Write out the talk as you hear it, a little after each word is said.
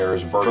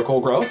There's vertical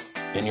growth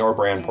in your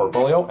brand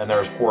portfolio, and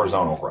there's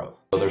horizontal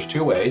growth. So there's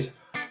two ways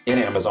in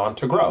Amazon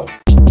to grow.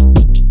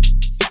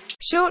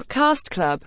 Shortcast Club.